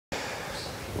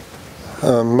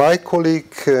My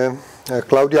colleague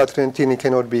Claudia Trentini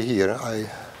cannot be here. I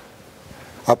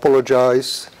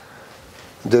apologize.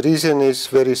 The reason is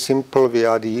very simple.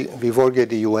 We work at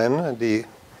the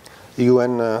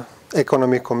UN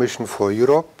Economic Commission for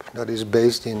Europe, that is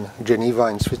based in Geneva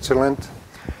in Switzerland.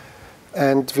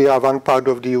 And we are one part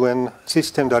of the UN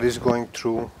system that is going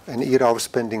through an era of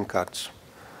spending cuts.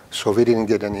 So we didn't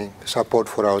get any support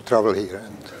for our travel here.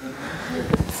 And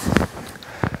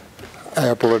I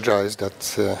apologize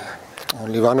that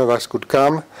only one of us could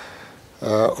come.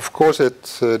 Of course, at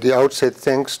the outset,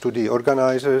 thanks to the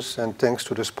organizers and thanks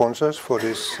to the sponsors for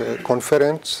this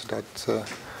conference that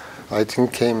I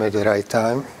think came at the right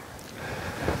time.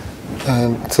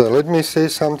 And let me say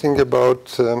something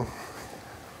about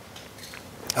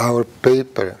our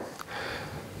paper.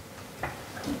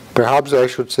 Perhaps I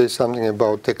should say something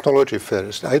about technology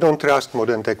first. I don't trust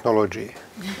modern technology.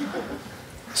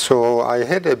 So I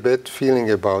had a bad feeling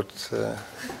about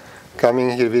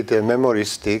coming here with a memory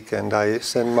stick, and I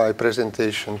sent my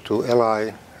presentation to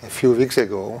Eli a few weeks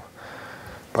ago.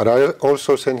 But I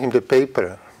also sent him the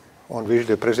paper on which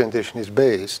the presentation is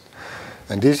based.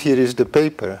 And this here is the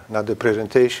paper, not the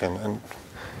presentation. And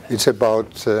it's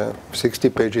about 60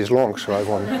 pages long, so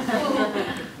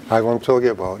I won't talk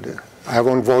about it. I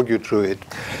won't walk you through it.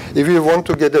 If you want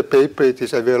to get the paper, it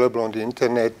is available on the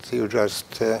internet. You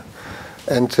just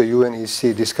enter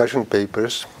UNEC discussion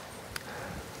papers,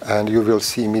 and you will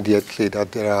see immediately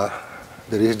that there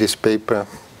is this paper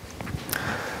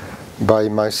by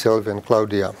myself and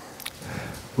Claudia.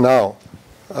 Now,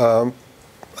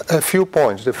 a few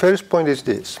points. The first point is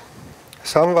this.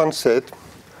 Someone said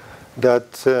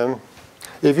that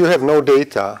if you have no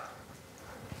data,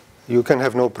 you can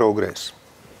have no progress.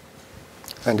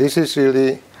 And this is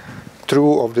really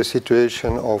true of the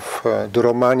situation of the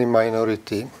Romani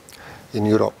minority in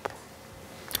Europe.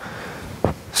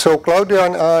 So Claudia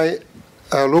and I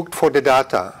looked for the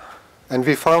data, and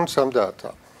we found some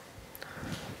data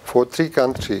for 3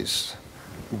 countries: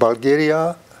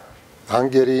 Bulgaria,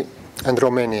 Hungary, and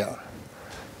Romania.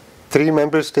 3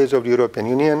 member states of the European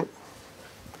Union,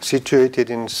 situated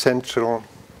in Central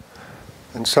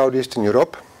and Southeastern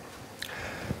Europe.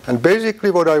 And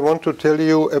basically what I want to tell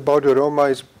you about the Roma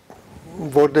is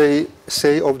what they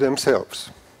say of themselves.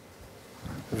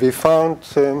 We found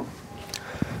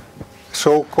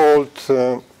so-called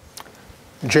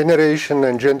generation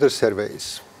and gender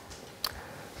surveys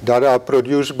that are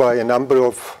produced by a number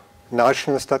of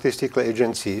national statistical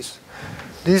agencies.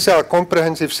 These are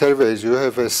comprehensive surveys. You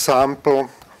have a sample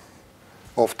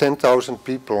of 10,000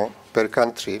 people per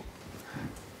country.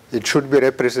 It should be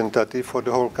representative for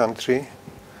the whole country.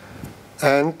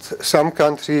 And some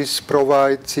countries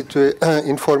provide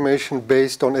information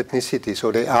based on ethnicity.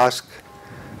 So they ask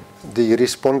the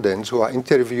respondents who are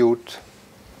interviewed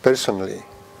personally,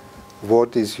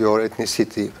 what is your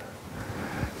ethnicity?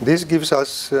 This gives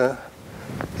us a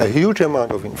huge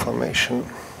amount of information.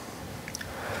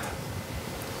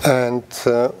 And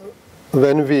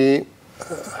when we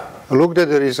looked at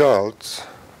the results,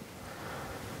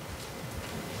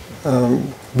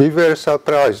 we were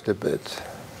surprised a bit.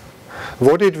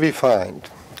 What did we find?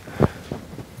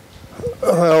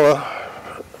 Well,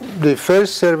 the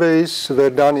first surveys were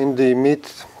done in the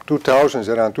mid-2000s,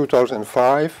 around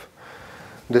 2005.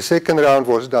 The second round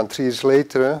was done 3 years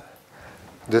later.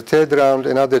 The third round,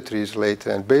 another 3 years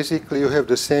later. And basically, you have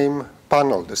the same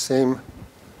panel, the same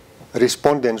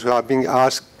respondents who are being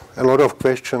asked a lot of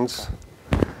questions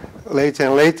later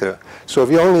and later. So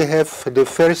we only have the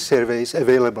first surveys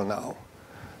available now.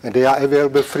 And they are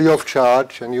available free of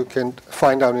charge, and you can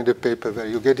find out in the paper where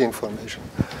you get the information.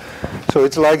 So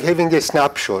it's like having a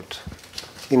snapshot.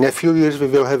 In a few years, we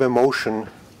will have a motion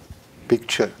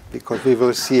picture, because we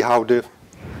will see how the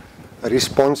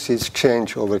responses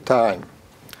change over time.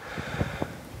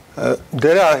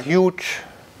 There are huge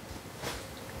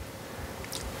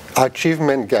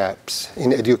achievement gaps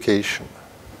in education.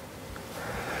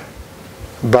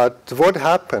 But what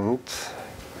happened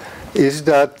is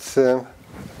that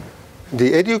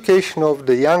the education of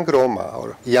the young Roma,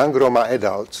 or young Roma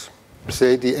adults,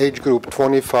 say the age group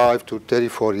 25 to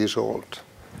 34 years old,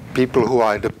 people who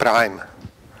are at the prime,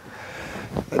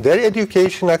 their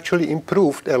education actually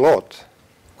improved a lot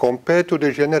compared to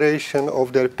the generation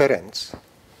of their parents.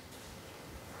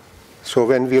 So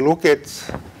when we look at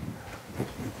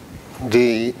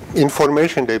the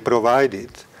information they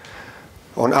provided,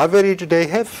 on average they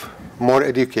have more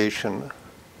education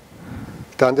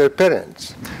than their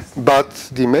parents. But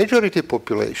the majority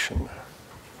population,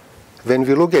 when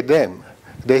we look at them,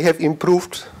 they have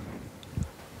improved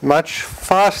much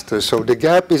faster. So the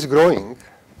gap is growing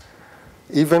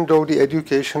even though the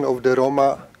education of the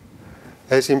Roma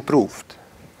has improved.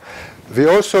 We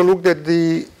also looked at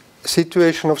the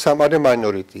situation of some other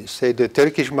minorities, say the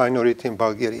Turkish minority in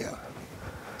Bulgaria,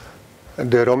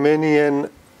 the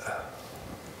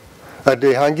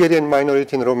Hungarian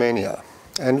minority in Romania.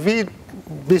 And we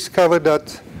discovered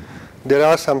that there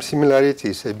are some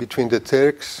similarities between the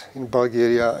Turks in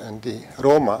Bulgaria and the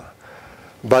Roma,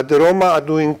 but the Roma are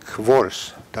doing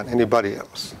worse than anybody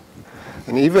else.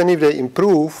 And even if they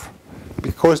improve,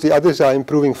 because the others are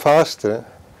improving faster,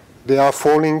 they are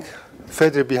falling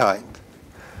further behind.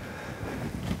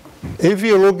 If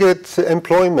you look at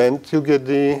employment, you get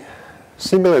the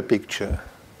similar picture,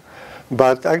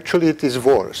 but actually it is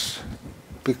worse,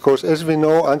 because as we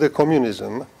know, under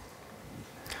communism,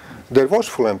 there was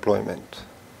full employment.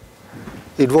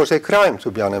 It was a crime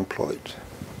to be unemployed.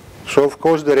 So of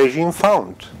course the regime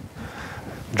found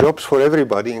jobs for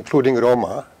everybody, including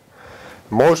Roma.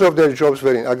 Most of their jobs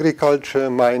were in agriculture,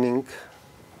 mining,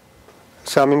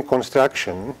 some in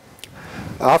construction.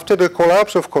 After the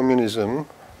collapse of communism,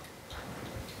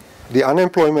 the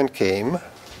unemployment came,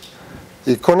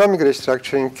 economic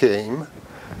restructuring came,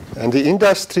 and the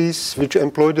industries which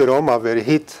employed the Roma were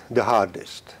hit the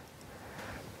hardest.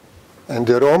 And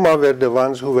the Roma were the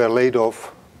ones who were laid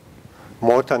off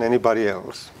more than anybody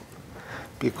else,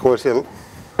 because a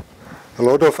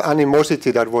lot of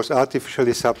animosity that was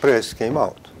artificially suppressed came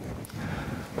out.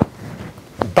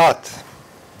 But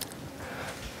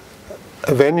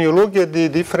when you look at the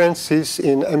differences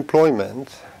in employment,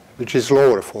 which is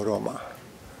lower for Roma,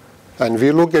 and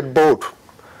we look at both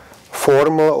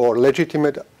formal or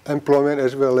legitimate employment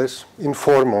as well as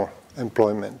informal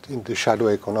employment in the shadow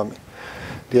economy,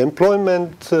 the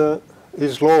employment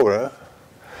is lower.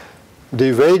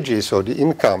 The wages or the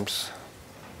incomes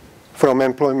from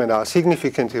employment are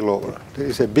significantly lower. There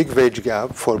is a big wage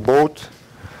gap for both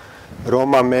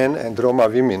Roma men and Roma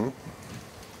women.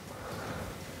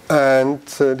 And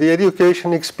the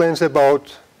education explains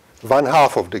about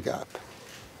 1/2 of the gap.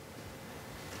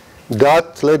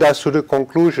 That led us to the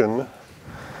conclusion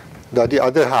that the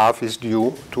other half is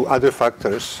due to other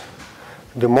factors.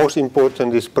 The most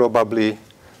important is probably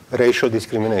racial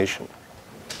discrimination.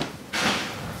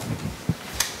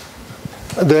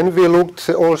 Then we looked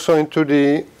also into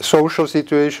the social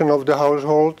situation of the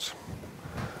households.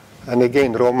 And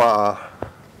again, Roma are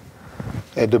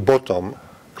at the bottom,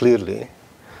 clearly.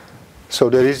 So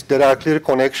there are clear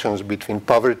connections between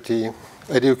poverty,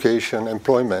 education,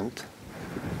 employment.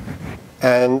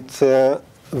 And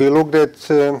we looked at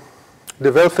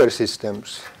the welfare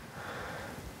systems.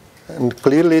 And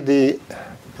clearly the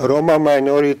Roma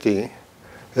minority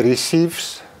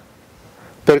receives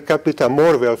per capita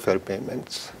more welfare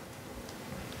payments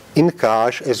in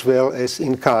cash as well as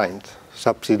in kind,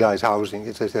 subsidized housing,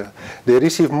 etc. They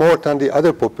receive more than the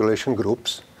other population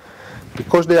groups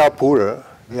because they are poorer,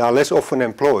 they are less often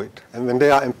employed, and when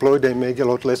they are employed they make a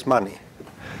lot less money.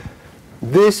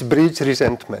 This breeds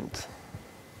resentment.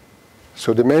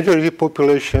 So the majority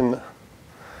population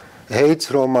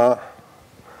hates Roma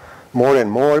more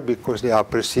and more because they are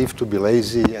perceived to be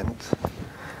lazy and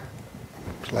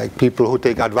like people who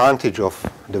take advantage of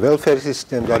the welfare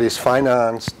system that is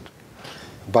financed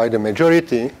by the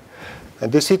majority.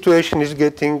 And the situation is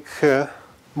getting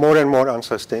more and more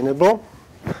unsustainable.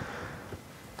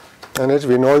 And as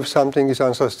we know, if something is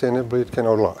unsustainable, it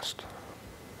cannot last.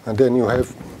 And then you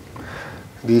have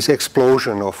this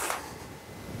explosion of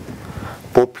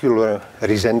popular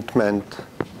resentment,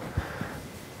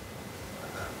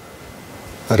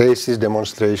 racist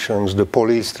demonstrations, the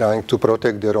police trying to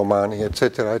protect the Romani,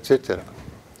 etc., etc.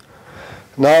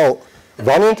 Now,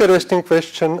 one interesting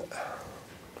question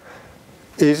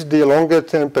is the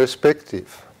longer-term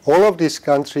perspective. All of these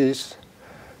countries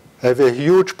have a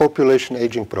huge population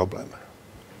aging problem.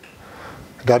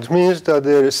 That means that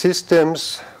their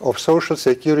systems of social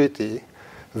security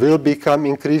will become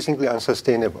increasingly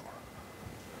unsustainable.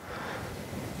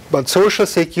 But social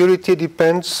security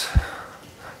depends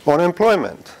on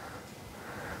employment.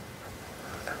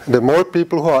 The more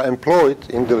people who are employed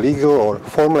in the legal or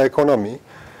formal economy,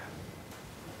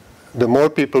 the more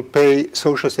people pay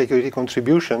social security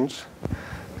contributions,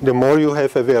 the more you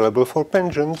have available for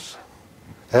pensions,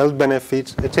 health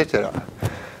benefits, etc.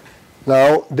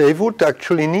 Now, they would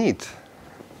actually need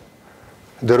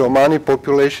the Romani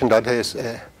population that has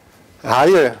a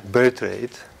higher birth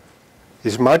rate,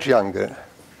 is much younger,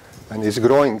 and is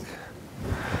growing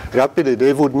rapidly.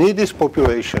 They would need this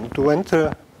population to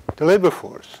enter the labor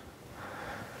force.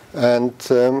 And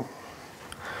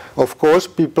of course,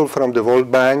 people from the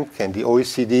World Bank and the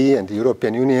OECD and the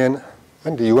European Union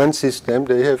and the UN system,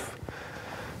 they have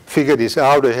figured this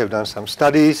out. They have done some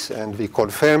studies, and we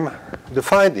confirm the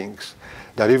findings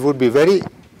that it would be very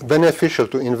beneficial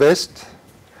to invest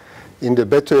in the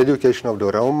better education of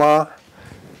the Roma,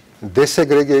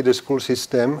 desegregate the school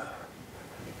system.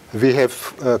 We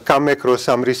have come across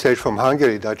some research from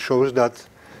Hungary that shows that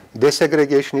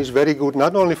desegregation is very good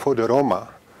not only for the Roma,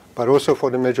 but also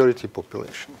for the majority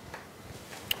population.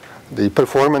 The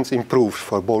performance improves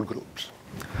for both groups.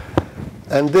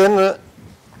 And then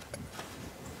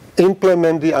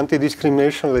implement the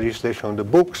anti-discrimination legislation on the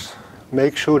books,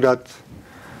 make sure that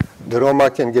the Roma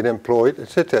can get employed,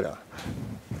 etc.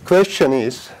 Question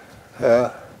is,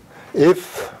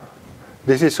 if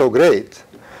this is so great,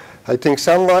 I think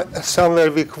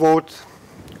somewhere we quote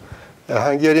a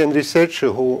Hungarian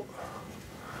researcher who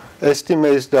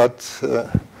estimates that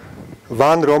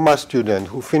one Roma student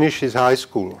who finishes high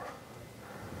school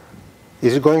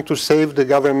is going to save the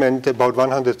government about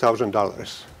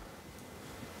 $100,000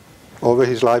 over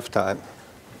his lifetime,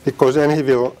 because then he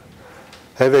will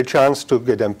have a chance to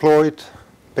get employed,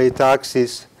 pay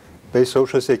taxes, pay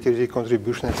social security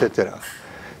contribution, etc.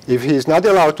 If he is not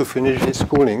allowed to finish his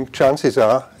schooling, chances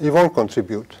are he won't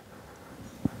contribute.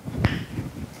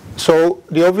 So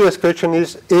the obvious question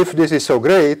is, if this is so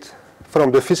great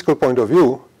from the fiscal point of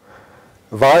view,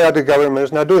 why are the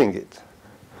governments not doing it?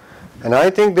 And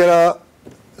I think there are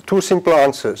two simple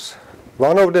answers.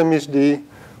 One of them is the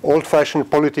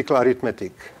old-fashioned political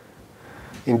arithmetic.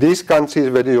 In these countries,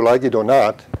 whether you like it or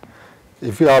not,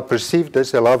 if you are perceived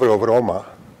as a lover of Roma,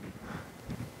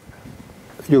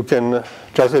 you can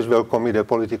just as well commit a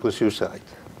political suicide.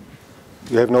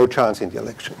 You have no chance in the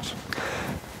elections.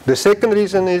 The second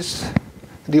reason is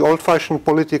the old-fashioned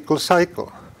political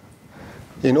cycle.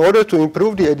 In order to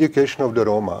improve the education of the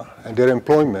Roma and their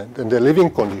employment and their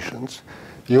living conditions,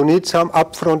 you need some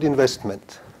upfront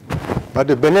investment. But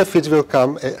the benefits will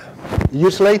come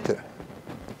years later.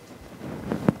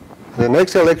 The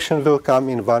next election will come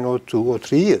in 1 or 2 or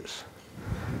 3 years.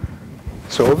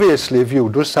 So obviously, if you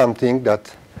do something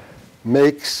that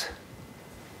makes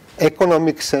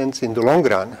economic sense in the long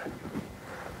run,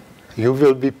 you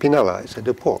will be penalized at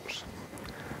the polls.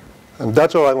 And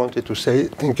that's all I wanted to say.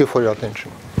 Thank you for your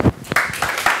attention.